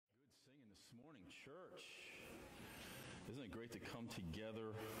morning, church. Isn't it great to come together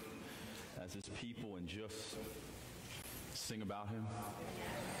as His people and just sing about Him,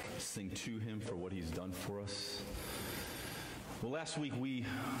 sing to Him for what He's done for us? Well, last week we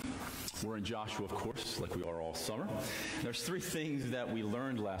were in Joshua, of course, like we are all summer. There's three things that we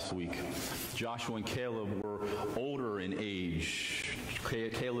learned last week. Joshua and Caleb were older in age.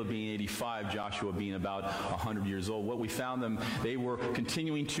 Caleb being 85, Joshua being about 100 years old. What we found them, they were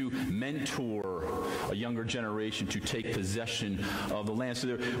continuing to mentor a younger generation to take possession of the land.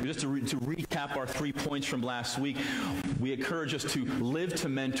 So just to recap our 3 points from last week, we encourage us to live to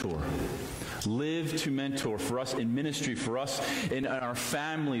mentor. Live to mentor for us in ministry, for us in our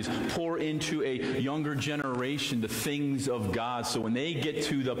families. Pour into a younger generation the things of God, so when they get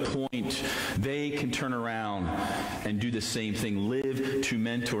to the point, they can turn around and do the same thing. Live to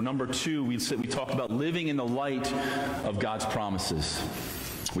mentor. Number two, we talked about living in the light of God's promises.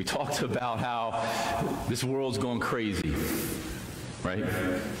 We talked about how this world's going crazy, right?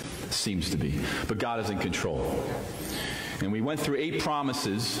 Seems to be. But God is in control. And we went through 8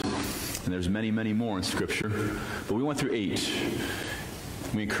 promises, and there's many, many more in Scripture, but we went through 8.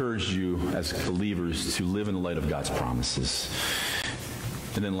 We encourage you as believers to live in the light of God's promises.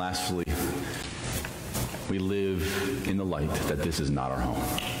 And then lastly, we live in the light that this is not our home.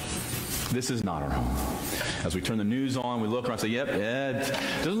 This is not our home. As we turn the news on, we look around and say, yep, it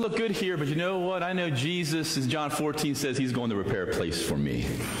doesn't look good here, but you know what? I know Jesus, as John 14 says, He's going to prepare a place for me.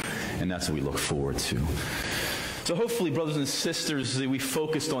 And that's what we look forward to. So hopefully, brothers and sisters, we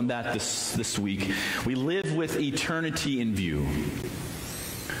focused on that this week. We live with eternity in view.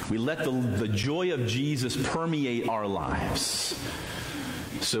 We let the joy of Jesus permeate our lives.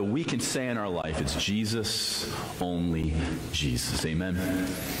 So we can say in our life, it's Jesus, only Jesus. Amen.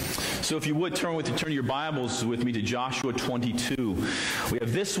 So if you would, turn your Bibles with me to Joshua 22. We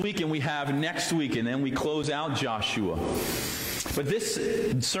have this week and we have next week, and then we close out Joshua. But this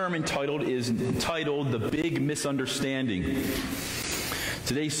sermon is entitled The Big Misunderstanding.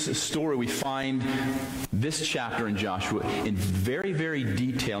 Today's story, we find this chapter in Joshua in very, very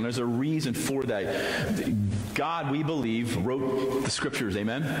detail, and there's a reason for that. God, we believe, wrote the Scriptures,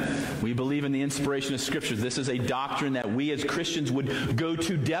 amen? We believe in the inspiration of Scriptures. This is a doctrine that we as Christians would go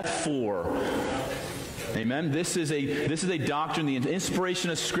to death for. Amen. This is a doctrine, the inspiration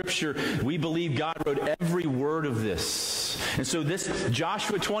of Scripture. We believe God wrote every word of this. And so this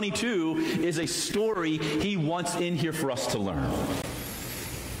Joshua 22 is a story He wants in here for us to learn.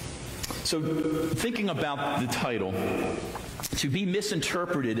 So thinking about the title, to be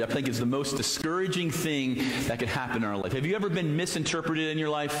misinterpreted, I think, is the most discouraging thing that could happen in our life. Have you ever been misinterpreted in your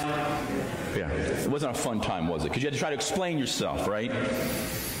life? Yeah. It wasn't a fun time, was it? Because you had to try to explain yourself, right?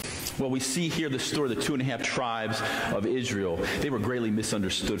 Well, we see here the story of the 2.5 tribes of Israel. They were greatly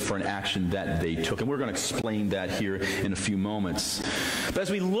misunderstood for an action that they took. And we're going to explain that here in a few moments. But as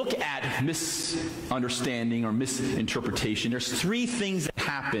we look at misunderstanding or misinterpretation, there's 3 things that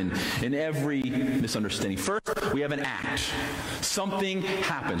happen in every misunderstanding. First, we have an act. Something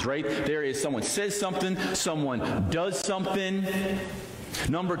happens, right? There is someone says something, someone does something.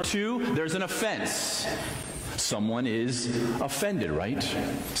 Number 2, there's an offense. Someone is offended, right?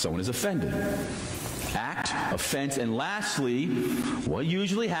 Someone is offended. Act, offense, and lastly, what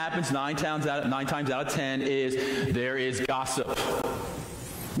usually happens 9 times out of 10 is there is gossip.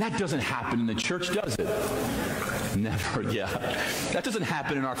 That doesn't happen in the church, does it? Never, yeah. That doesn't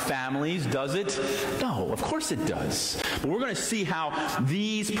happen in our families, does it? No, of course it does. But we're going to see how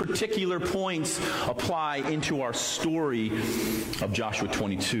these particular points apply into our story of Joshua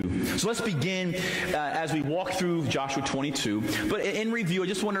 22. So let's begin as we walk through Joshua 22. But in review, I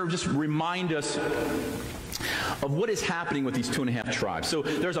just want to remind us of what is happening with these 2.5 tribes. So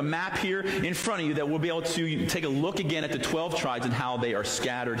there's a map here in front of you that we'll be able to take a look again at the 12 tribes and how they are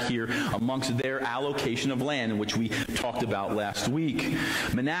scattered here amongst their allocation of land, which we talked about last week.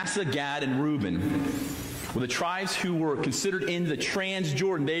 Manasseh, Gad, and Reuben were the tribes who were considered in the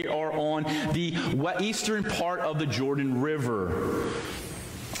Trans-Jordan. They are on the eastern part of the Jordan River.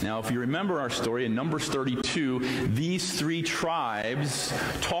 Now, if you remember our story in Numbers 32, these 3 tribes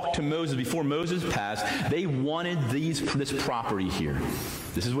talked to Moses before Moses passed. They wanted this property here.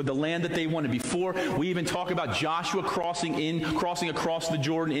 This is what the land that they wanted. Before we even talk about Joshua crossing across the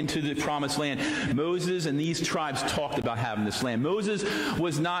Jordan into the promised land, Moses and these tribes talked about having this land. Moses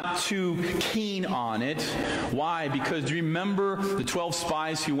was not too keen on it. Why? Because do you remember the 12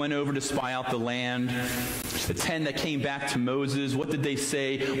 spies who went over to spy out the land? The 10 that came back to Moses, what did they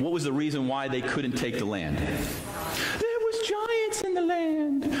say? What was the reason why they couldn't take the land? There was giants in the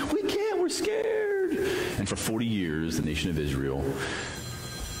land. We're scared. And for 40 years, the nation of Israel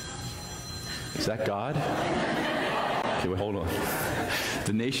Is that God? Okay, wait, hold on.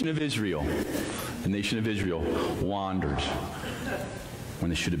 The nation of Israel wandered when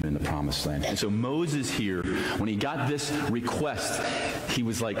they should have been in the promised land. And so Moses here, when he got this request, he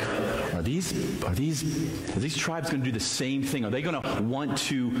was like, are these tribes going to do the same thing? Are they going to want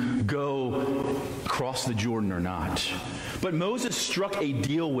to go across the Jordan or not? But Moses struck a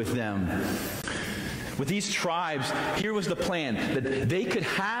deal with them. With these tribes, here was the plan, that they could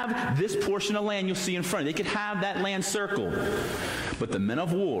have this portion of land you'll see in front. They could have that land circled. But the men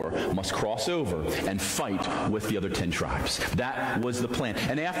of war must cross over and fight with the other 10 tribes. That was the plan.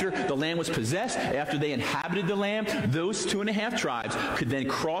 And after the land was possessed, after they inhabited the land, those 2.5 tribes could then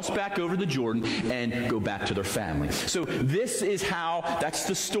cross back over the Jordan and go back to their family. So this is how, that's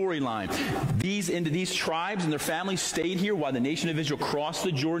the storyline. These tribes and their families stayed here while the nation of Israel crossed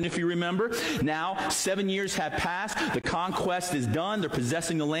the Jordan, if you remember. Now, 7 years have passed. The conquest is done. They're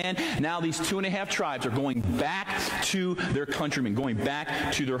possessing the land. Now these 2.5 tribes are going back to their countrymen, going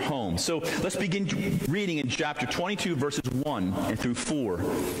back to their home. So let's begin reading in chapter 22, verses 1 and through 4.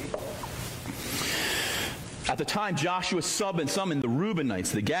 At the time, Joshua summoned the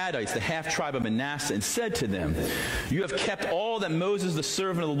Reubenites, the Gadites, the half-tribe of Manasseh, and said to them, you have kept all that Moses, the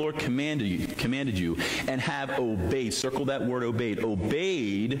servant of the Lord, commanded you, and have obeyed. Circle that word, obeyed.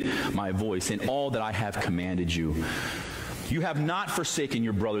 Obeyed my voice in all that I have commanded you. You have not forsaken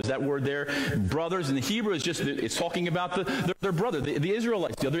your brothers. That word there, brothers, in the Hebrew, is just, it's talking about their brother, the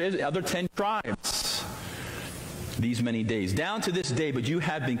Israelites, the other 10 tribes. These many days, down to this day, but you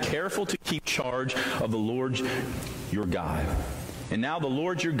have been careful to keep charge of the Lord your God. And now the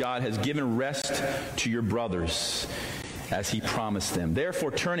Lord your God has given rest to your brothers, as he promised them.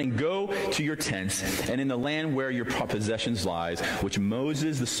 Therefore turn and go to your tents, and in the land where your possessions lies, which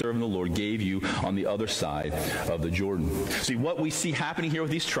Moses, the servant of the Lord, gave you on the other side of the Jordan. See, what we see happening here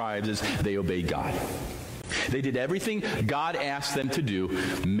with these tribes is they obeyed God. They did everything God asked them to do.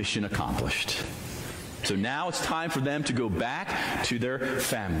 Mission accomplished. So now it's time for them to go back to their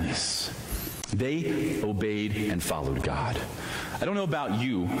families. They obeyed and followed God. I don't know about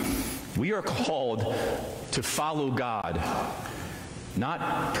you. We are called to follow God,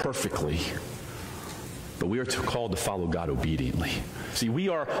 not perfectly, but we are called to follow God obediently. See, we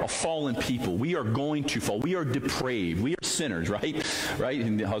are a fallen people. We are going to fall. We are depraved. We are sinners, right? Right?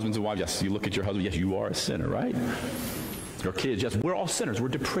 And the husbands and wives, yes, you look at your husband, yes, you are a sinner, right? Your kids, yes, we're all sinners. We're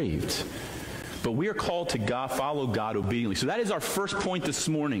depraved. But we are called to follow God obediently. So that is our first point this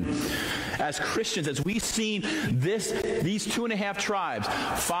morning. As Christians, as we've seen these 2.5 tribes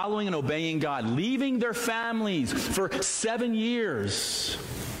following and obeying God, leaving their families for 7 years,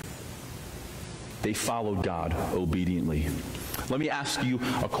 they followed God obediently. Let me ask you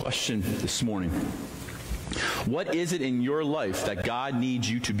a question this morning. What is it in your life that God needs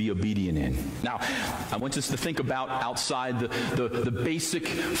you to be obedient in? Now, I want us to think about outside the basic,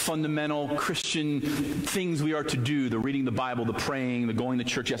 fundamental Christian things we are to do, the reading the Bible, the praying, the going to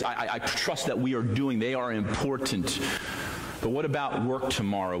church. Yes, I trust that we are doing. They are important. But what about work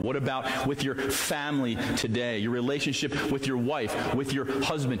tomorrow? What about with your family today? Your relationship with your wife, with your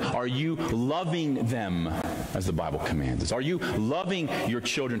husband? Are you loving them as the Bible commands us? Are you loving your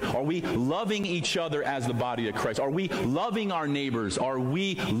children? Are we loving each other as the body of Christ? Are we loving our neighbors? Are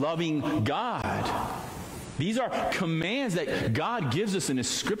we loving God? These are commands that God gives us in His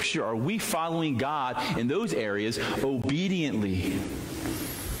Scripture. Are we following God in those areas obediently?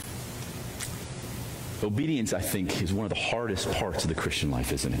 Obedience, I think, is one of the hardest parts of the Christian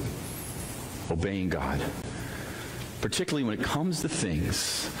life, isn't it? Obeying God. Particularly when it comes to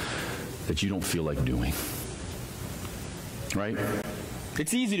things that you don't feel like doing. Right?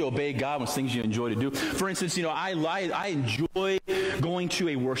 It's easy to obey God when it's things you enjoy to do. For instance, I enjoy going to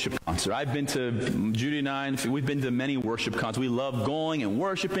a worship concert. I've been to, Judy and I, we've been to many worship concerts. We love going and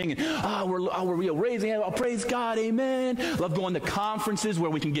worshiping, and we're raising, praise God, amen. Love going to conferences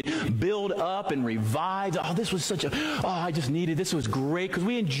where we can get built up and revived. This was I just needed, this was great, because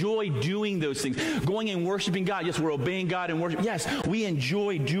we enjoy doing those things. Going and worshiping God, yes, we're obeying God and worship. Yes, we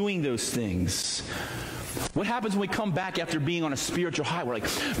enjoy doing those things. What happens when we come back after being on a spiritual high? We're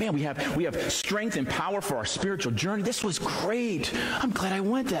like, man, we have strength and power for our spiritual journey. This was great. I'm glad I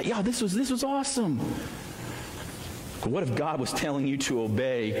went that. Yeah, this was awesome. But what if God was telling you to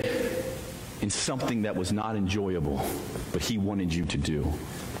obey in something that was not enjoyable, but He wanted you to do?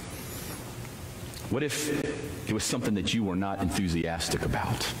 What if it was something that you were not enthusiastic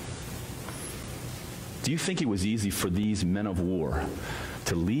about? Do you think it was easy for these men of war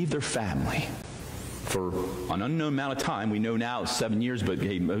to leave their family for an unknown amount of time? We know now it's 7 years, but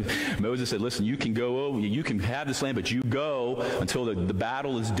hey, Moses said, listen, you can go over, you can have this land, but you go until the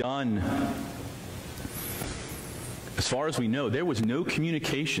battle is done. As far as we know, there was no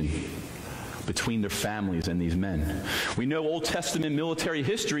communication between their families and these men. We know Old Testament military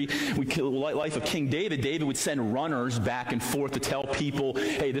history. Life of King David. David would send runners back and forth to tell people,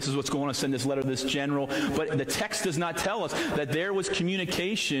 hey, this is what's going on, send this letter to this general. But the text does not tell us that there was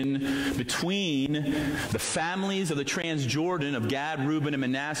communication between the families of the Transjordan, of Gad, Reuben, and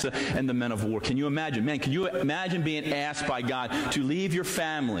Manasseh, and the men of war. Can you imagine? Man, can you imagine being asked by God to leave your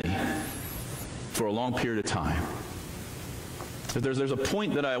family for a long period of time? There's a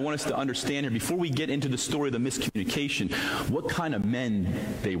point that I want us to understand here before we get into the story of the miscommunication, what kind of men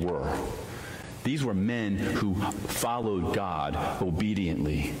they were. These were men who followed God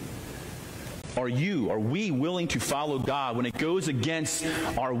obediently. Are we willing to follow God when it goes against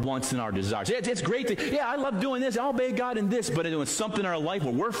our wants and our desires? It's great I love doing this, I'll obey God in this, but when it's something in our life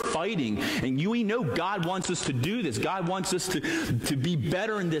where we're fighting, and we know God wants us to do this, God wants us to be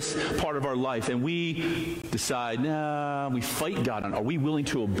better in this part of our life, and we decide, we fight God on, are we willing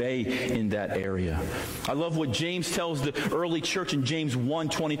to obey in that area? I love what James tells the early church in James 1,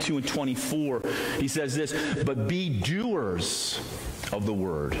 22 and 24. He says this, but be doers of the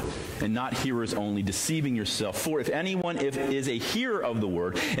word, and not hearers only, deceiving yourself. For if anyone is a hearer of the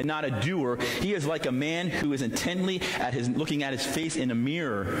word and not a doer, he is like a man who is intently looking at his face in a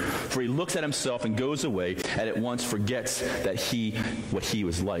mirror. For he looks at himself and goes away, and at once forgets what he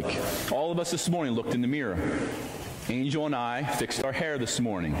was like. All of us this morning looked in the mirror. Angel and I fixed our hair this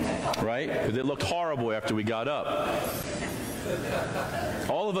morning, right? Because it looked horrible after we got up.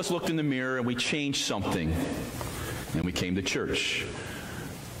 All of us looked in the mirror and we changed something. And we came to church.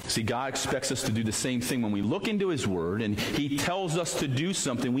 See, God expects us to do the same thing when we look into His Word and He tells us to do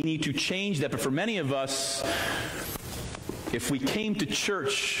something. We need to change that. But for many of us, if we came to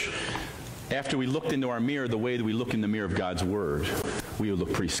church after we looked into our mirror the way that we look in the mirror of God's Word, we would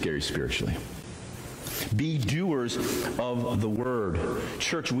look pretty scary spiritually. Be doers of the word.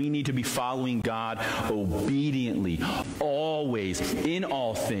 Church, we need to be following God obediently, always, in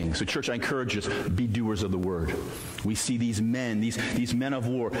all things. So church, I encourage us, be doers of the word. We see these men, these men of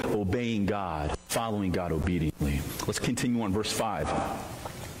war, obeying God, following God obediently. Let's continue on verse 5.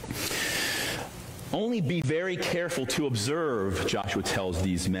 Only be very careful to observe, Joshua tells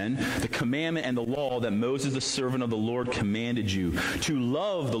these men, the commandment and the law that Moses, the servant of the Lord, commanded you, to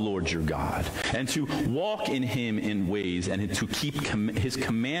love the Lord your God, and to walk in him in ways, and to keep his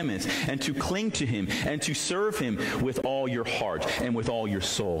commandments, and to cling to him, and to serve him with all your heart and with all your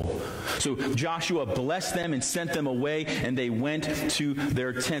soul. So Joshua blessed them and sent them away, and they went to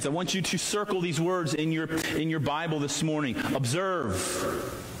their tents. I want you to circle these words in your Bible this morning.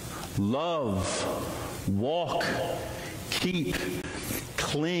 Observe, love, walk, keep,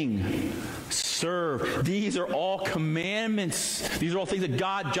 cling, serve. These are all commandments. These are all things that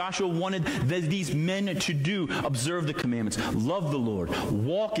Joshua wanted these men to do. Observe the commandments. Love the Lord.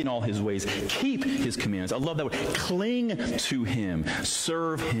 Walk in all his ways. Keep his commandments. I love that word. Cling to him.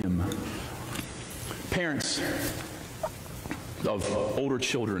 Serve him. Parents of older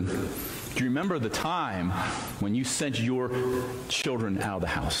children, do you remember the time when you sent your children out of the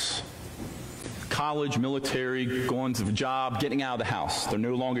house? College, military, going to the job, getting out of the house. They're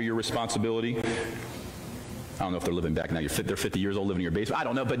no longer your responsibility. I don't know if they're living back now. They're 50 years old living in your basement. I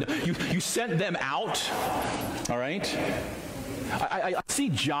don't know, but you sent them out, all right? I see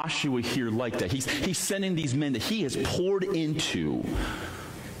Joshua here like that. He's sending these men that he has poured into.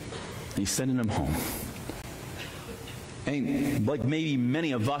 He's sending them home. And like maybe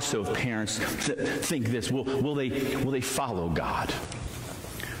many of us who have parents think this, will they follow God?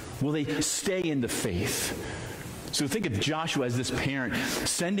 Will they stay in the faith? So think of Joshua as this parent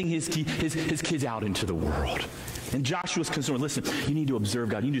sending his kids out into the world. And Joshua's concerned, listen, you need to observe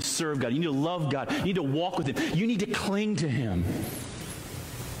God. You need to serve God. You need to love God. You need to walk with him. You need to cling to him.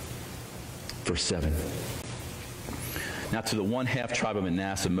 Verse 7. Now to the one half tribe of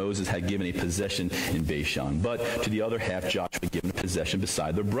Manasseh, Moses had given a possession in Bashan, but to the other half Joshua had given a possession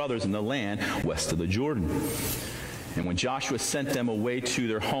beside their brothers in the land west of the Jordan. And when Joshua sent them away to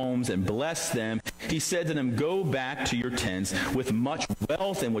their homes and blessed them, he said to them, go back to your tents with much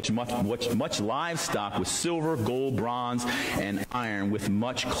wealth and with much livestock, with silver, gold, bronze, and iron, with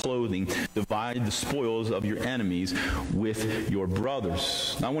much clothing. Divide the spoils of your enemies with your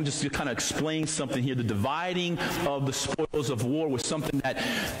brothers. Now I want just to kind of explain something here. The dividing of the spoils of war was something that...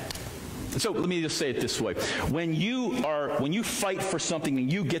 So let me just say it this way. When you fight for something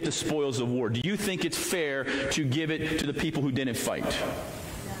and you get the spoils of war, do you think it's fair to give it to the people who didn't fight?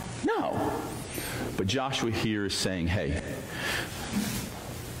 No. But Joshua here is saying, hey,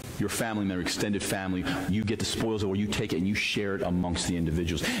 your family member, extended family, you get the spoils of war, you take it and you share it amongst the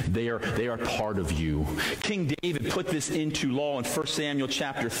individuals. They are part of you. King David put this into law in 1 Samuel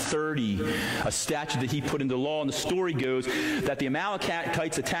chapter 30, a statute that he put into law. And the story goes that the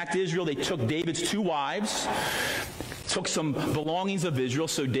Amalekites attacked Israel. They took David's 2 wives, took some belongings of Israel.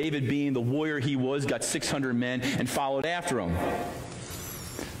 So David, being the warrior he was, got 600 men and followed after him.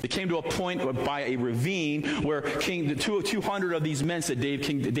 They came to a point by a ravine where 200 of these men said,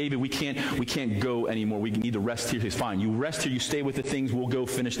 King David, we can't go anymore. We need to rest here. He's fine. You rest here. You stay with the things. We'll go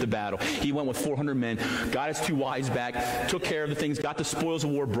finish the battle. He went with 400 men, got his 2 wives back, took care of the things, got the spoils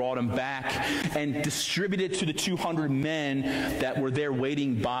of war, brought them back, and distributed to the 200 men that were there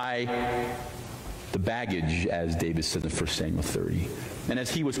waiting by the baggage, as David said in 1 Samuel 30. And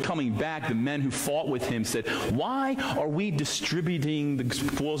as he was coming back, the men who fought with him said, why are we distributing the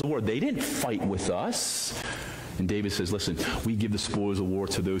spoils of war? They didn't fight with us. And David says, listen, we give the spoils of war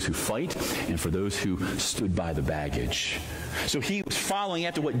to those who fight and for those who stood by the baggage. So he was following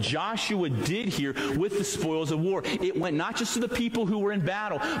after what Joshua did here with the spoils of war. It went not just to the people who were in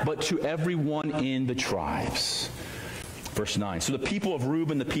battle, but to everyone in the tribes. Verse 9, so the people of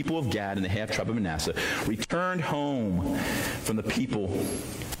Reuben, the people of Gad, and the half-tribe of Manasseh returned home from the people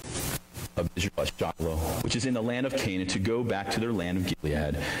of Israel at Shiloh, which is in the land of Canaan, to go back to their land of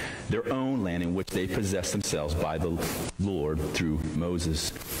Gilead, their own land in which they possessed themselves by the Lord through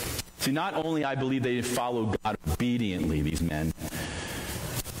Moses. See, not only I believe they followed God obediently, these men,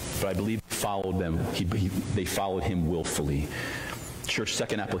 but I believe they followed they followed him willfully. Church,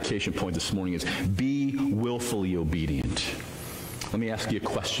 second application point this morning is be willfully obedient. Let me ask you a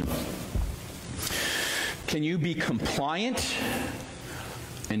question. Can you be compliant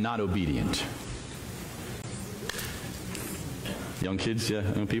and not obedient? Young kids,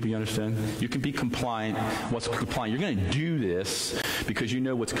 young people, you understand? You can be compliant. What's compliant? You're going to do this because you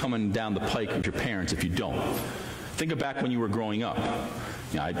know what's coming down the pike with your parents if you don't. Think back when you were growing up.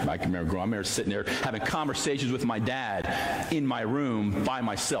 I can remember sitting there having conversations with my dad in my room by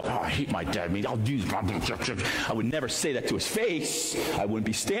myself. Oh, I hate my dad. I would never say that to his face. I wouldn't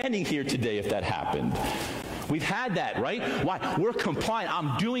be standing here today if that happened. We've had that, right? Why? We're compliant.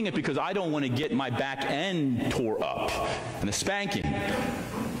 I'm doing it because I don't want to get my back end tore up and a spanking.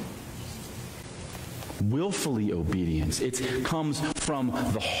 Willfully obedience. It comes from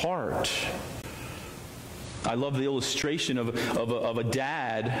the heart. I love the illustration of a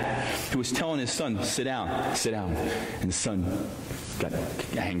dad who was telling his son, sit down, sit down. And the son got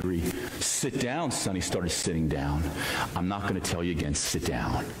angry. Sit down, son. He started sitting down. I'm not going to tell you again, sit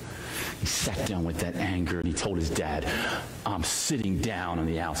down. He sat down with that anger and he told his dad, I'm sitting down on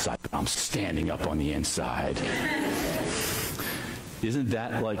the outside, but I'm standing up on the inside. Isn't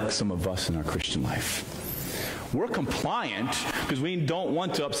that like some of us in our Christian life? We're compliant because we don't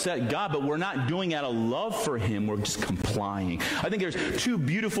want to upset God, but we're not doing out of love for him. We're just complying. I think there's 2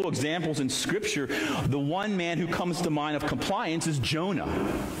 beautiful examples in Scripture. The one man who comes to mind of compliance is Jonah.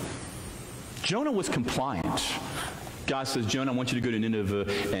 Jonah was compliant. God says, Jonah, I want you to go to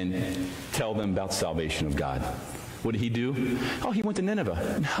Nineveh and tell them about salvation of God. What did he do? Oh, he went to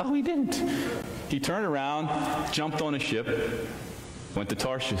Nineveh. No, he didn't. He turned around, jumped on a ship, went to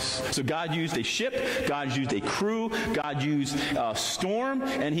Tarshish. So God used a ship, God used a crew, God used a storm,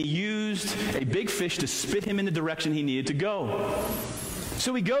 and he used a big fish to spit him in the direction he needed to go.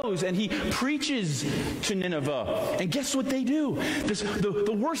 So he goes and he preaches to Nineveh. And guess what they do?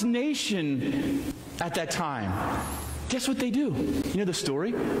 The worst nation at that time. Guess what they do? You know the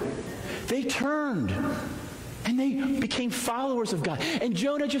story? They turned. And they became followers of God. And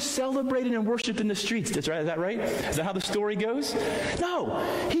Jonah just celebrated and worshiped in the streets. That's right. Is that right? Is that how the story goes? No.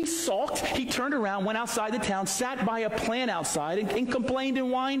 He sulked. He turned around, went outside the town, sat by a plant outside, and complained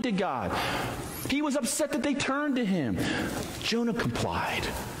and whined to God. He was upset that they turned to him. Jonah complied.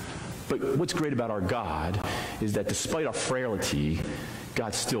 But what's great about our God is that despite our frailty,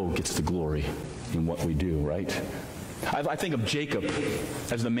 God still gets the glory in what we do, right? I think of Jacob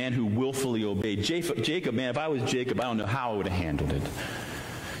as the man who willfully obeyed. Jacob, man, if I was Jacob, I don't know how I would have handled it.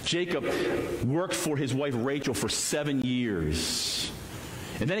 Jacob worked for his wife Rachel for 7 years.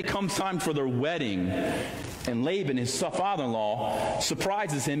 And then it comes time for their wedding, and Laban, his father-in-law,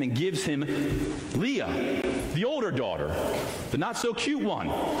 surprises him and gives him Leah, the older daughter, the not-so-cute one.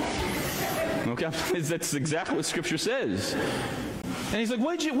 Okay, that's exactly what Scripture says. And he's like,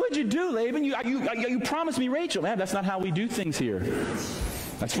 what'd you do, Laban? You promised me Rachel. Man, that's not how we do things here.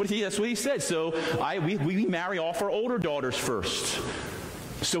 That's what he said. So we marry off our older daughters first.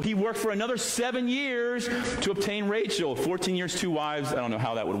 So he worked for another 7 years to obtain Rachel. 14 years, 2 wives. I don't know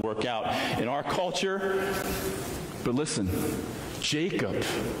how that would work out in our culture. But listen, Jacob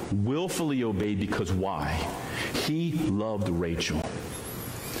willfully obeyed because why? He loved Rachel.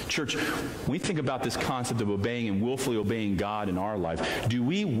 Church, when we think about this concept of obeying and willfully obeying God in our life, do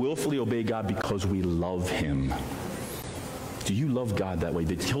we willfully obey God because we love him? Do you love God that way?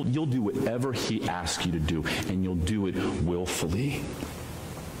 That you'll do whatever he asks you to do, and you'll do it willfully.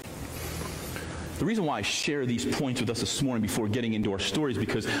 The reason why I share these points with us this morning before getting into our stories,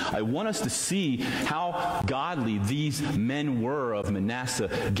 because I want us to see how godly these men were of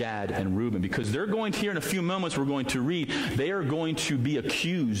Manasseh, Gad, and Reuben. Because they're going to, here in a few moments we're going to read, they are going to be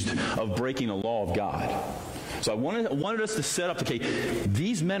accused of breaking the law of God. So I wanted us to set up, okay,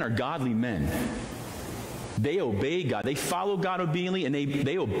 these men are godly men. They obeyed God. They followed God obediently, and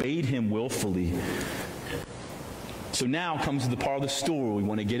they obeyed him willfully. So now comes the part of the story we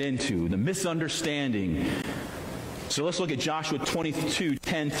want to get into, the misunderstanding. So let's look at Joshua 22,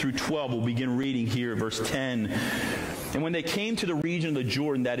 10 through 12. We'll begin reading here, verse 10. And when they came to the region of the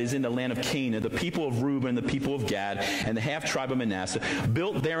Jordan that is in the land of Canaan, the people of Reuben, the people of Gad, and the half-tribe of Manasseh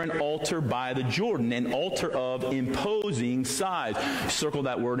built there an altar by the Jordan, an altar of imposing size. Circle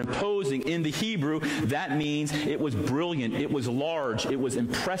that word, imposing. In the Hebrew, that means it was brilliant, it was large, it was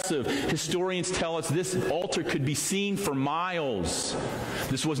impressive. Historians tell us this altar could be seen for miles.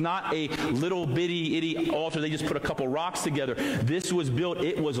 This was not a little bitty altar. They just put a couple rocks together. This was built,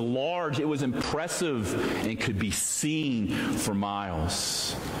 it was large, it was impressive, and could be seen for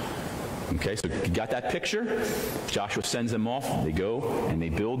miles. Okay, so you got that picture? Joshua sends them off. They go and they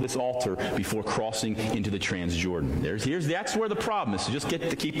build this altar before crossing into the Transjordan. That's where the problem is. So just get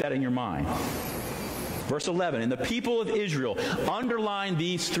to keep that in your mind. Verse 11, and the people of Israel, underline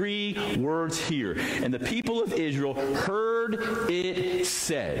these three words here. And the people of Israel heard it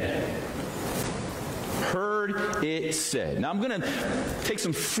said. Heard it said. Now I'm going to take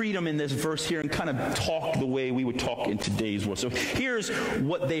some freedom in this verse here and kind of talk the way we would talk in today's world. So here's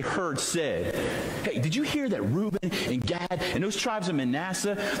what they heard said. Hey, did you hear that Reuben and Gad and those tribes of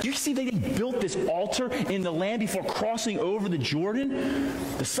Manasseh, do you see they built this altar in the land before crossing over the Jordan?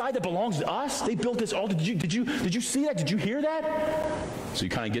 The side that belongs to us, they built this altar. Did you see that? Did you hear that? So you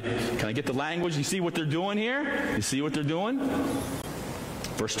kind of get the language. You see what they're doing here? You see what they're doing?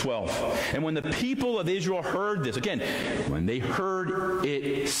 Verse 12, and when the people of Israel heard this, again, when they heard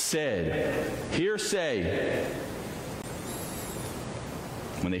it said, hearsay.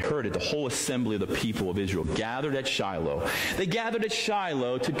 When they heard it, the whole assembly of the people of Israel gathered at Shiloh. They gathered at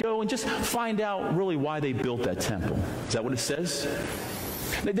Shiloh to go and just find out really why they built that temple. Is that what it says?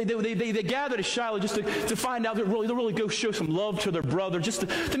 They gathered at Shiloh just to find out, to really go show some love to their brother, just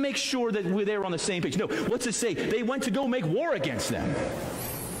to make sure that they were on the same page. No, what's it say? They went to go make war against them.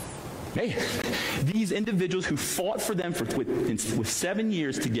 Hey, these individuals who fought for them with 7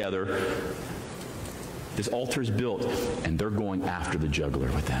 years together, this altar is built, and they're going after the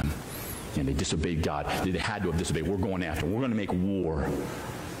juggler with them. And they disobeyed God. They had to have disobeyed. We're going after them. We're going to make war.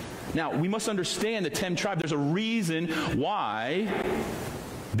 Now, we must understand the 10 tribes. There's a reason why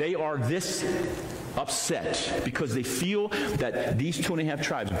they are this upset, because they feel that these 2.5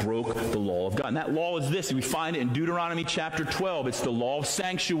 tribes broke the law of God. And that law is this. We find it in Deuteronomy chapter 12. It's the law of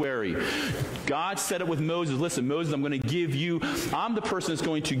sanctuary. God said it with Moses. Listen, Moses, I'm the person that's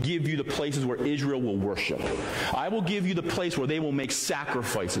going to give you the places where Israel will worship. I will give you the place where they will make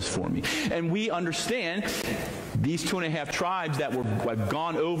sacrifices for me. And we understand these 2.5 tribes that have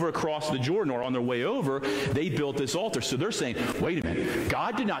gone over across the Jordan or on their way over, they built this altar. So they're saying, wait a minute,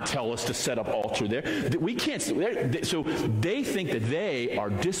 God did not tell us to set up altar there. We can't. So they think that they are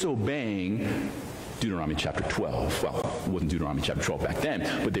disobeying Deuteronomy chapter 12. Well, it wasn't Deuteronomy chapter 12 back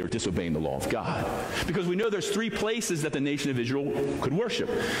then, but they were disobeying the law of God. Because we know there's 3 places that the nation of Israel could worship: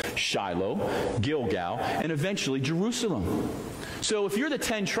 Shiloh, Gilgal, and eventually Jerusalem. So if you're the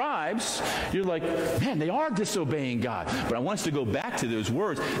 10 tribes, you're like, man, they are disobeying God. But I want us to go back to those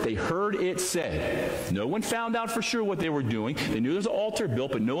words. They heard it said. No one found out for sure what they were doing. They knew there was an altar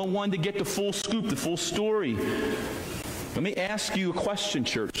built, but no one wanted to get the full scoop, the full story. Let me ask you a question,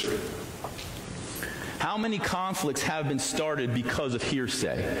 church. How many conflicts have been started because of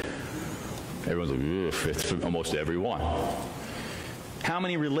hearsay? Everyone's like, it's almost everyone. How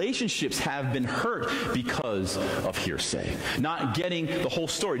many relationships have been hurt because of hearsay? Not getting the whole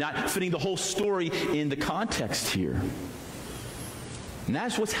story, not fitting the whole story in the context here. And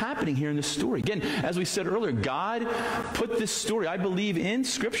that's what's happening here in this story. Again, as we said earlier, God put this story, I believe, in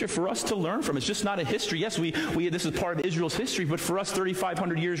Scripture for us to learn from. It's just not a history. Yes, this is part of Israel's history, but for us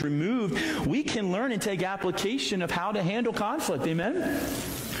 3,500 years removed, we can learn and take application of how to handle conflict. Amen?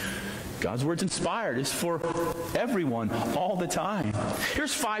 God's word's inspired. It's for everyone all the time.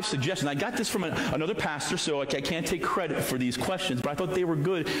 Here's 5 suggestions. I got this from another pastor, so I can't take credit for these questions, but I thought they were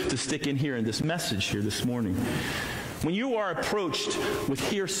good to stick in here in this message here this morning. When you are approached with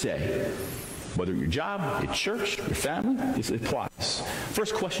hearsay, whether your job, your church, your family, it applies.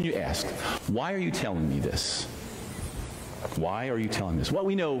 First question you ask, why are you telling me this? Why are you telling this? Well,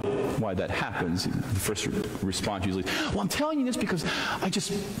 we know why that happens. The first response usually is, well, I'm telling you this because I'm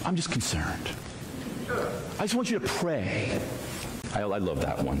just concerned. I just want you to pray. I love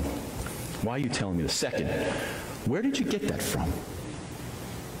that one. Why are you telling me this? Second, where did you get that from?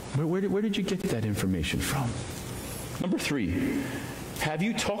 Where did you get that information from? Number 3, have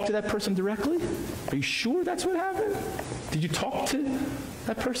you talked to that person directly? Are you sure that's what happened? Did you talk to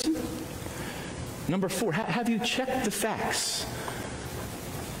that person? Number 4, have you checked the facts?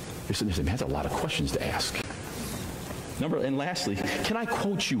 You're sitting there saying, man, that's a lot of questions to ask. And lastly, can I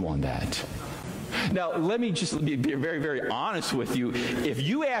quote you on that? Now, let me just be very, very honest with you. If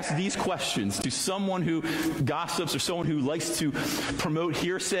you ask these questions to someone who gossips or someone who likes to promote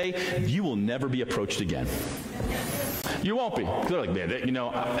hearsay, you will never be approached again. You won't be. They're like, man,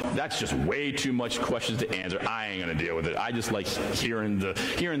 that's just way too much questions to answer. I ain't going to deal with it. I just like hearing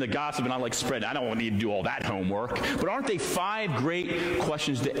the gossip, and I like spreading. I don't need to do all that homework. But aren't they 5 great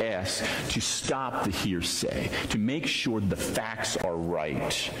questions to ask to stop the hearsay, to make sure the facts are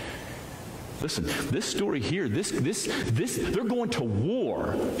right? Listen, this story here, they're going to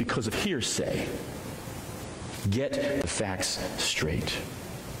war because of hearsay. Get the facts straight.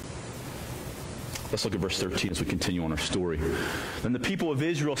 Let's look at verse 13 as we continue on our story. Then the people of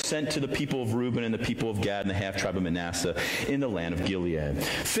Israel sent to the people of Reuben and the people of Gad and the half-tribe of Manasseh in the land of Gilead.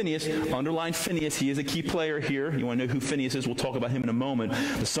 Phinehas, underline Phinehas, he is a key player here. You want to know who Phinehas is? We'll talk about him in a moment.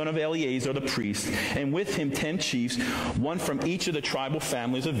 The son of Eleazar the priest, and with him 10 chiefs, one from each of the tribal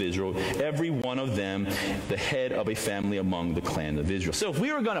families of Israel, every one of them the head of a family among the clan of Israel. So if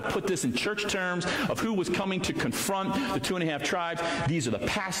we were going to put this in church terms of who was coming to confront the 2.5 tribes, these are the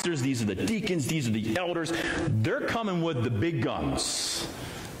pastors, these are the deacons, these are the elders. They're coming with the big guns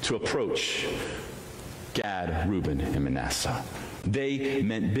to approach Gad, Reuben, and Manasseh. They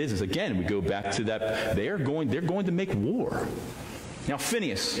meant business. Again, we go back to that. They're going to make war. Now,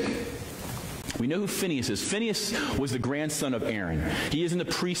 Phinehas. We know who Phinehas is. Phinehas was the grandson of Aaron. He is in the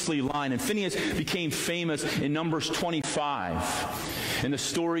priestly line, and Phinehas became famous in Numbers 25. And the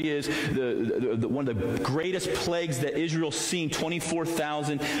story is one of the greatest plagues that Israel's seen.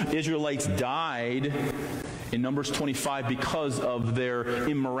 24,000 Israelites died in Numbers 25 because of their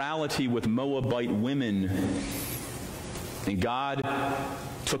immorality with Moabite women. And God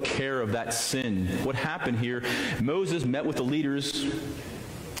took care of that sin. What happened here? Moses met with the leaders.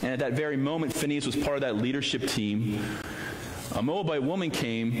 And at that very moment, Phinehas was part of that leadership team. A Moabite woman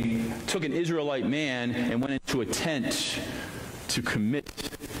came, took an Israelite man, and went into a tent to commit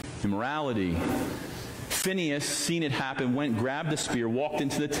immorality. Phinehas, seeing it happen, went, grabbed the spear, walked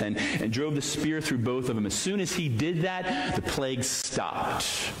into the tent, and drove the spear through both of them. As soon as he did that, the plague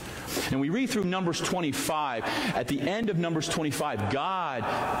stopped. And we read through Numbers 25. At the end of Numbers 25, God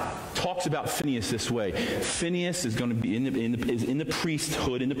talks about Phinehas this way. Phinehas is going to be in the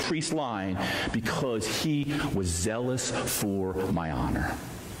priesthood, in the priest line, because he was zealous for my honor.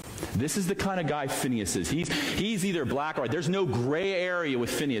 This is the kind of guy Phinehas is. He's either black or white. There's no gray area with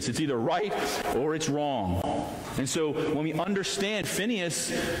Phinehas. It's either right or it's wrong. And so when we understand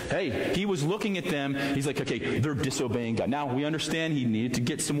Phinehas, hey, he was looking at them. He's like, okay, they're disobeying God. Now, we understand he needed to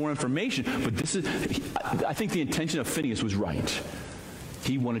get some more information, but I think the intention of Phinehas was right.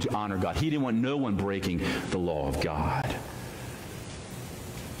 He wanted to honor God. He didn't want no one breaking the law of God.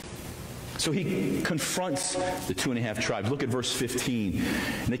 So he confronts the 2.5 tribes. Look at verse 15.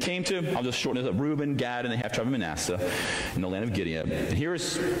 And they came to, I'll just shorten this up, Reuben, Gad, and the half-tribe of Manasseh in the land of Gilead. And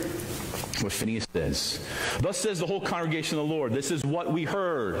here's what Phinehas says. Thus says the whole congregation of the Lord, this is what we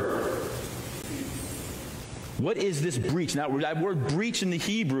heard. What is this breach? Now, that word breach in the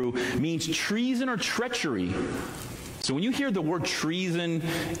Hebrew means treason or treachery. So when you hear the word treason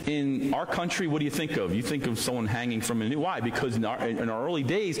in our country, what do you think of? You think of someone hanging from a... Why? Because in our early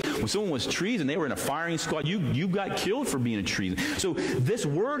days, when someone was treason, they were in a firing squad. You got killed for being a treason. So this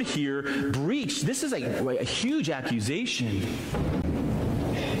word here, breach, this is a huge accusation.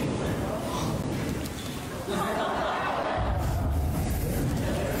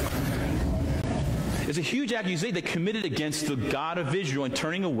 It's a huge accusation they committed against the God of Israel in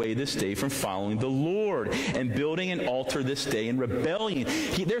turning away this day from following the Lord and building an altar this day in rebellion.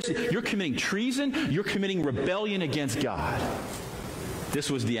 You're committing treason. You're committing rebellion against God. This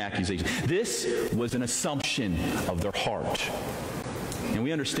was the accusation. This was an assumption of their heart. And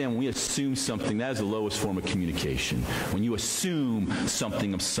we understand when we assume something, that is the lowest form of communication. When you assume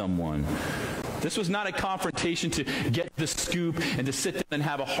something of someone. This was not a confrontation to get the scoop and to sit down and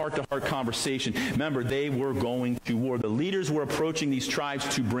have a heart-to-heart conversation. Remember, they were going to war. The leaders were approaching these tribes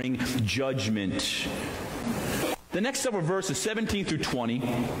to bring judgment. The next several verses, 17 through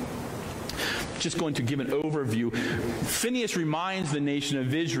 20, just going to give an overview. Phinehas reminds the nation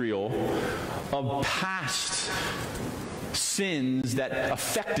of Israel of past sins that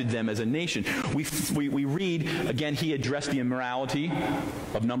affected them as a nation. We read, again, he addressed the immorality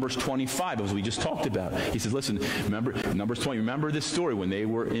of Numbers 25, as we just talked about. He says, listen, remember, Numbers 20, remember this story when they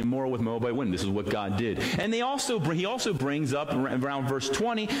were immoral with Moabite women. This is what God did. And he also brings up, around verse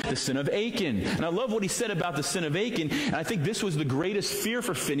 20, the sin of Achan. And I love what he said about the sin of Achan, and I think this was the greatest fear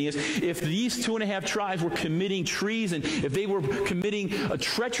for Phinehas. If these 2.5 tribes were committing treason, if they were committing a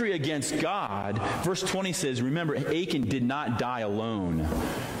treachery against God, verse 20 says, remember, Achan did not die alone.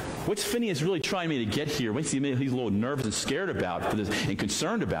 What's Phinehas really trying me to get here? He's a little nervous and scared about for this and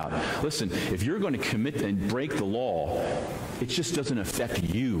concerned about. Listen, if you're going to commit and break the law, it just doesn't affect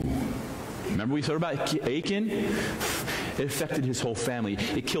you. Remember we talked about Achan? It affected his whole family.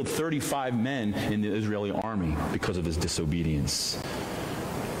 It killed 35 men in the Israeli army because of his disobedience.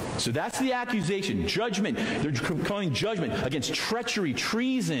 So that's the accusation. Judgment. They're calling judgment against treachery,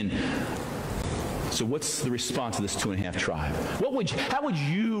 treason. So what's the response of this 2.5 tribe? How would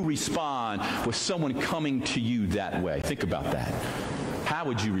you respond with someone coming to you that way? Think about that. How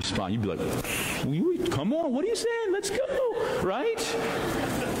would you respond? You'd be like, come on, what are you saying? Let's go, right?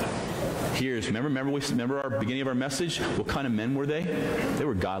 Remember our beginning of our message? What kind of men were they? They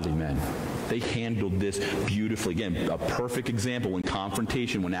were godly men. They handled this beautifully. Again, a perfect example when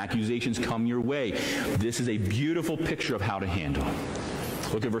confrontation, when accusations come your way. This is a beautiful picture of how to handle.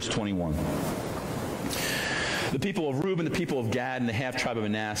 Look at verse 21. The people of Reuben, the people of Gad, and the half-tribe of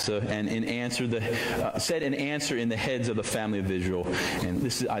Manasseh, and said an answer in the heads of the family of Israel. And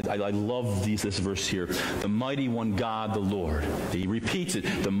this is, I love this verse here. The mighty one God, the Lord. He repeats it.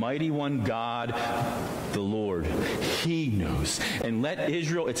 The mighty one God, the Lord. He knows. And let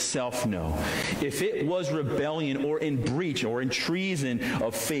Israel itself know. If it was rebellion or in breach or in treason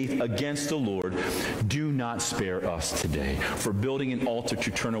of faith against the Lord, do not spare us today for building an altar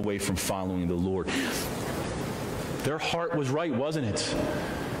to turn away from following the Lord. Their heart was right, wasn't it?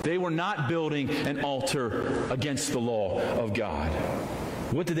 They were not building an altar against the law of God.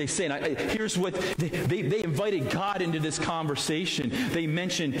 What did they say? And here's what they invited God into this conversation. They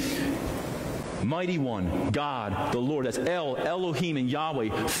mentioned mighty one, God, the Lord. That's El, Elohim, and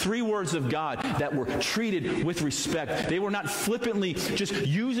Yahweh. 3 words of God that were treated with respect. They were not flippantly just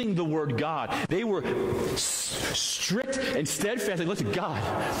using the word God. They were strict and steadfast. Like, listen, God,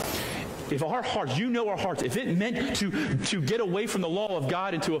 if our hearts, you know our hearts, if it meant to get away from the law of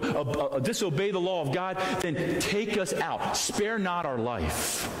God and to disobey the law of God, then take us out. Spare not our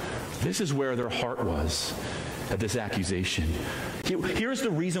life. This is where their heart was at this accusation. Here's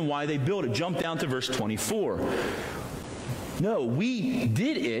the reason why they built it. Jump down to verse 24. No, we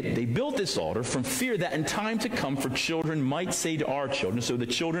did it. They built this altar from fear that in time to come for children might say to our children. So the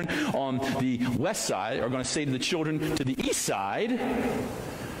children on the west side are going to say to the children to the east side,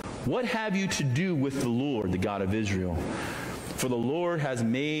 what have you to do with the Lord, the God of Israel? For the Lord has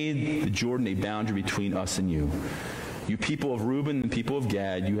made the Jordan a boundary between us and you. You people of Reuben and people of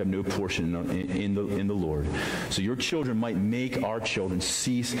Gad, you have no portion in the Lord. So your children might make our children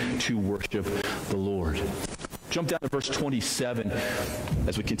cease to worship the Lord. Jump down to verse 27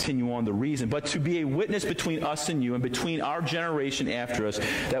 as we continue on the reason. But to be a witness between us and you and between our generation after us,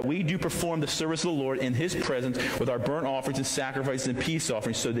 that we do perform the service of the Lord in his presence with our burnt offerings and sacrifices and peace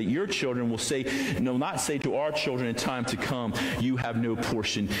offerings, so that your children will not say to our children in time to come, you have no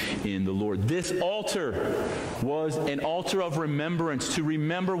portion in the Lord. This altar was an altar of remembrance, to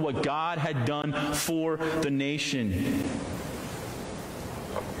remember what God had done for the nation.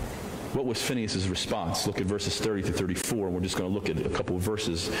 What was Phinehas' response? Look at verses 30 to 34. We're just going to look at a couple of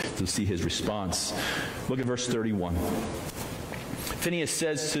verses to see his response. Look at verse 31. Phinehas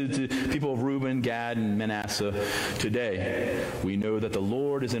says to the people of Reuben, Gad, and Manasseh, today we know that the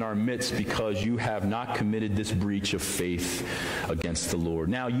Lord is in our midst because you have not committed this breach of faith against the Lord.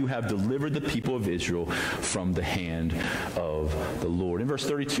 Now you have delivered the people of Israel from the hand of the Lord. In verse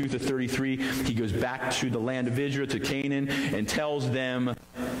 32 to 33, he goes back to the land of Israel, to Canaan, and tells them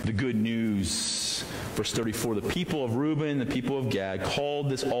the good news. Verse 34, the people of Reuben, the people of Gad, called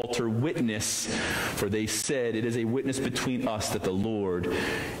this altar witness, for they said, it is a witness between us that the Lord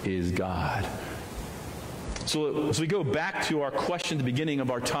is God. So as we go back to our question at the beginning of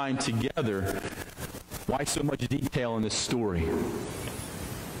our time together, why so much detail in this story?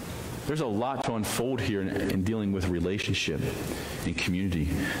 There's a lot to unfold here in dealing with relationship and community.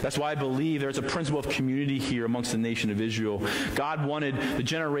 That's why I believe there's a principle of community here amongst the nation of Israel. God wanted the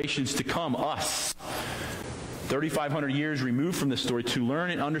generations to come, us, 3,500 years removed from this story, to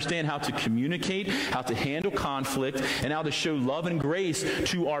learn and understand how to communicate, how to handle conflict, and how to show love and grace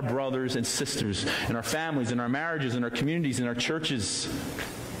to our brothers and sisters, in our families, in our marriages, in our communities, in our churches.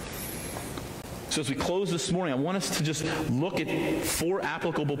 So as we close this morning, I want us to just look at 4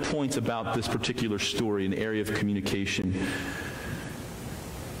 applicable points about this particular story in the area of communication.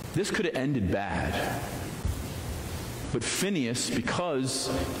 This could have ended bad. But Phinehas, because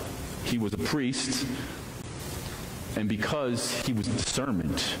he was a priest and because he was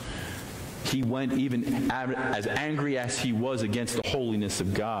discernment, he went, even as angry as he was against the holiness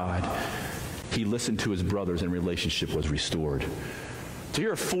of God, he listened to his brothers and relationship was restored. So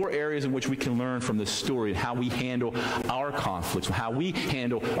here are 4 areas in which we can learn from this story how we handle our conflicts, how we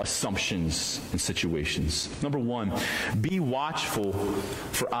handle assumptions in situations. Number 1, be watchful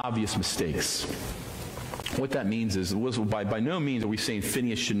for obvious mistakes. What that means is, by no means are we saying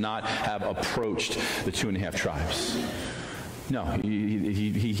Phinehas should not have approached the 2.5 tribes. No,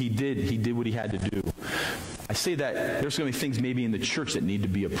 he did what he had to do. I say that there's going to be things maybe in the church that need to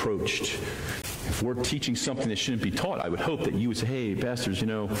be approached. If we're teaching something that shouldn't be taught, I would hope that you would say, hey, pastors,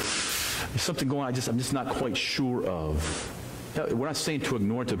 there's something going on I'm just not quite sure of. No, we're not saying to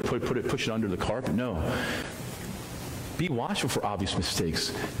ignore it, to push it under the carpet. No. Be watchful for obvious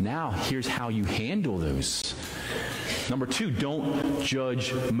mistakes. Now, here's how you handle those. Number 2, don't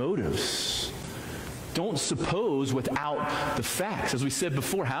judge motives. Don't suppose without the facts. As we said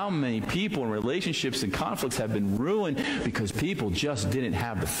before, how many people in relationships and conflicts have been ruined because people just didn't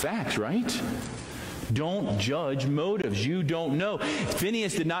have the facts, right? Don't judge motives. You don't know.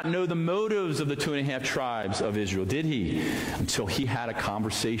 Phinehas did not know the motives of the 2.5 tribes of Israel, did he? Until he had a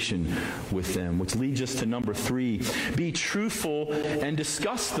conversation with them, which leads us to number 3. Be truthful and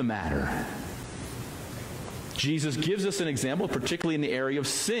discuss the matter. Jesus gives us an example, particularly in the area of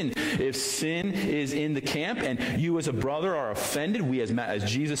sin. If sin is in the camp and you as a brother are offended, as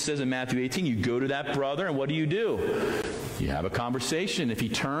Jesus says in Matthew 18, you go to that brother and what do? You have a conversation. If he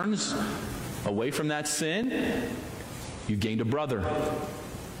turns away from that sin, you gained a brother.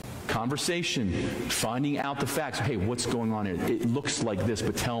 Conversation, finding out the facts. Hey, what's going on here? It looks like this,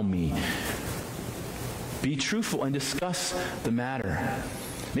 but tell me. Be truthful and discuss the matter.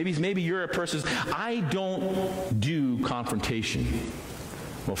 Maybe you're a person, I don't do confrontation.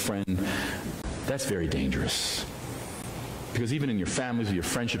 Well, friend, that's very dangerous. Because even in your families, or your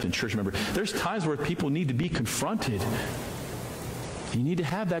friendships and church members, there's times where people need to be confronted. You need to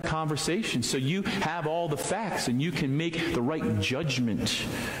have that conversation so you have all the facts and you can make the right judgment,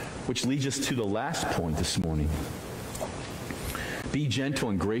 which leads us to the last point this morning. Be gentle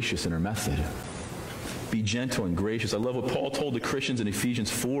and gracious in our method. Be gentle and gracious. I love what Paul told the Christians in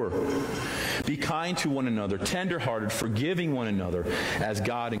Ephesians 4. Be kind to one another, tenderhearted, forgiving one another, as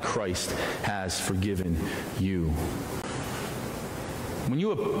God in Christ has forgiven you. When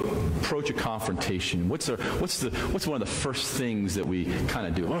you approach a confrontation, what's one of the first things that we kind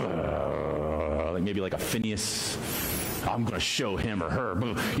of do? Maybe like a Phinehas. I'm going to show him or her.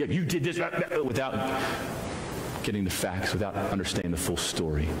 Yeah, you did this, without getting the facts, without understanding the full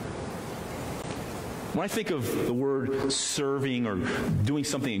story. When I think of the word serving or doing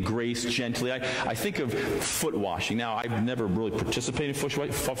something in grace gently, I think of foot washing. Now, I've never really participated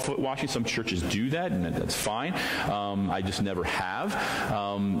in foot washing. Some churches do that, and that's fine. I just never have.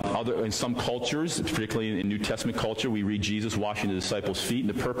 In some cultures, particularly in New Testament culture, we read Jesus washing the disciples' feet, and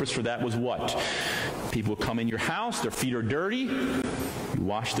the purpose for that was what? People come in your house, their feet are dirty, you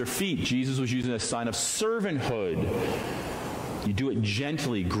wash their feet. Jesus was using a sign of servanthood. You do it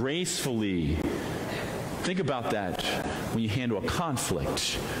gently, gracefully. Think about that when you handle a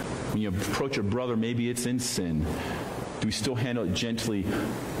conflict. When you approach a brother, maybe it's in sin. Do we still handle it gently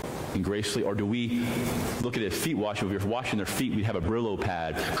and gracefully? Or do we look at it, feet washing? If you're washing their feet, we'd have a Brillo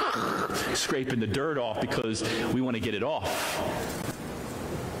pad scraping the dirt off because we want to get it off.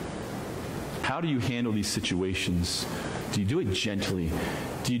 How do you handle these situations? Do you do it gently?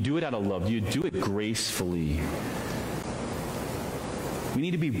 Do you do it out of love? Do you do it gracefully? We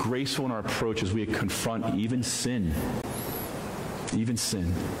need to be graceful in our approach as we confront even sin. Even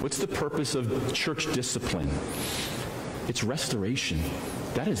sin. What's the purpose of church discipline? It's restoration.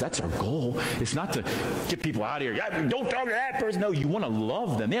 That's our goal. It's not to get people out of here. Don't talk to that person. No, you want to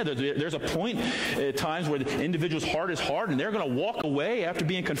love them. Yeah, there's a point at times where the individual's heart is hard and they're going to walk away after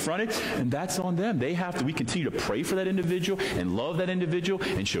being confronted, and that's on them. We continue to pray for that individual and love that individual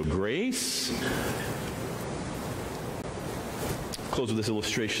and show grace. close with this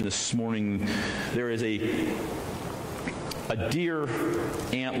illustration this morning. There is a deer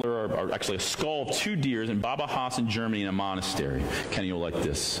antler, or actually a skull of 2 deers in Baba Hassan, Germany, in a monastery. Kenny will like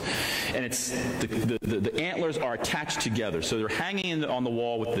this. And it's the antlers are attached together, so they're hanging on the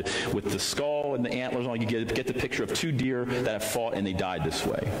wall with the skull and the antlers on. You get the picture of 2 deer that have fought, and they died this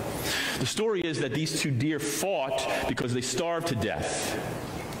way. The story is that these 2 deer fought because they starved to death.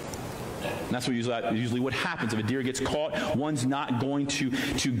 And that's usually what happens. If a deer gets caught, one's not going to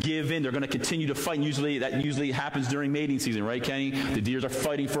give in. They're going to continue to fight. And that usually happens during mating season, right, Kenny? The deers are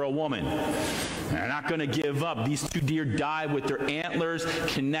fighting for a woman. They're not going to give up. These 2 deer die with their antlers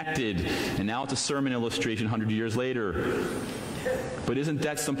connected. And now it's a sermon illustration 100 years later. But isn't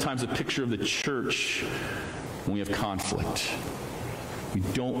that sometimes a picture of the church when we have conflict? We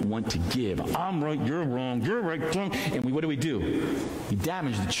don't want to give. I'm right, you're wrong, you're right, wrong. And what do? We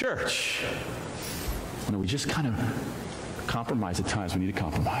damage the church. We just kind of compromise at times. We need to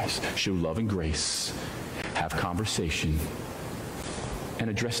compromise. Show love and grace. Have conversation. And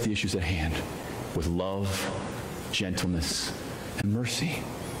address the issues at hand with love, gentleness, and mercy.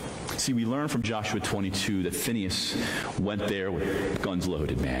 See, we learn from Joshua 22 that Phinehas went there with guns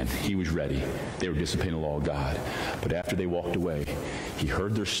loaded, man. He was ready. They were disobeying the law of God. But after they walked away, he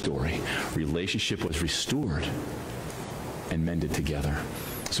heard their story. Relationship was restored and mended together.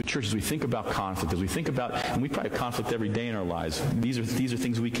 So church, as we think about conflict, and we probably have conflict every day in our lives, these are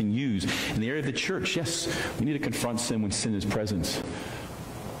things we can use. In the area of the church, yes, we need to confront sin when sin is present.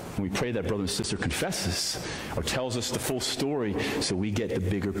 And we pray that brother and sister confesses or tells us the full story so we get the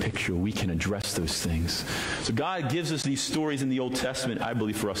bigger picture. We can address those things. So God gives us these stories in the Old Testament, I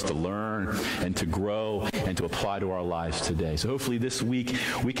believe, for us to learn and to grow and to apply to our lives today. So hopefully this week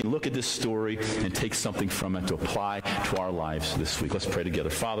we can look at this story and take something from it to apply to our lives this week. Let's pray together.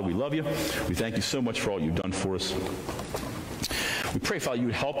 Father, we love you. We thank you so much for all you've done for us. We pray, Father, you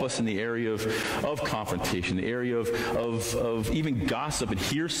would help us in the area of confrontation, the area of even gossip and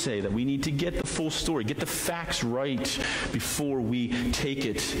hearsay, that we need to get the full story, get the facts right before we take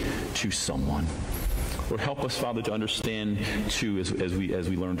it to someone. Lord, help us, Father, to understand, too, as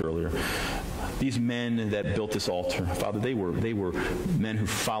we learned earlier, these men that built this altar, Father, they were men who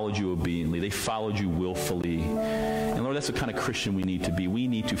followed you obediently. They followed you willfully. And Lord, that's the kind of Christian we need to be. We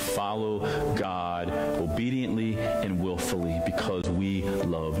need to follow God obediently and willfully because we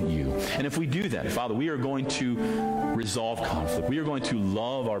love you. And if we do that, Father, we are going to resolve conflict. We are going to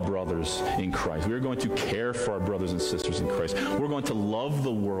love our brothers in Christ. We are going to care for our brothers and sisters in Christ. We're going to love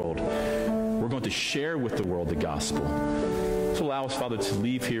the world. We're going to share with the world the gospel. So allow us, Father, to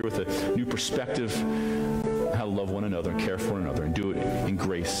leave here with a new perspective on how to love one another and care for one another and do it in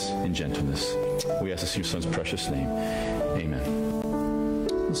grace and gentleness. We ask this in your Son's precious name. Amen.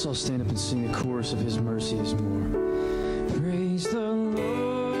 Let's all stand up and sing the chorus of His Mercy is More. Praise the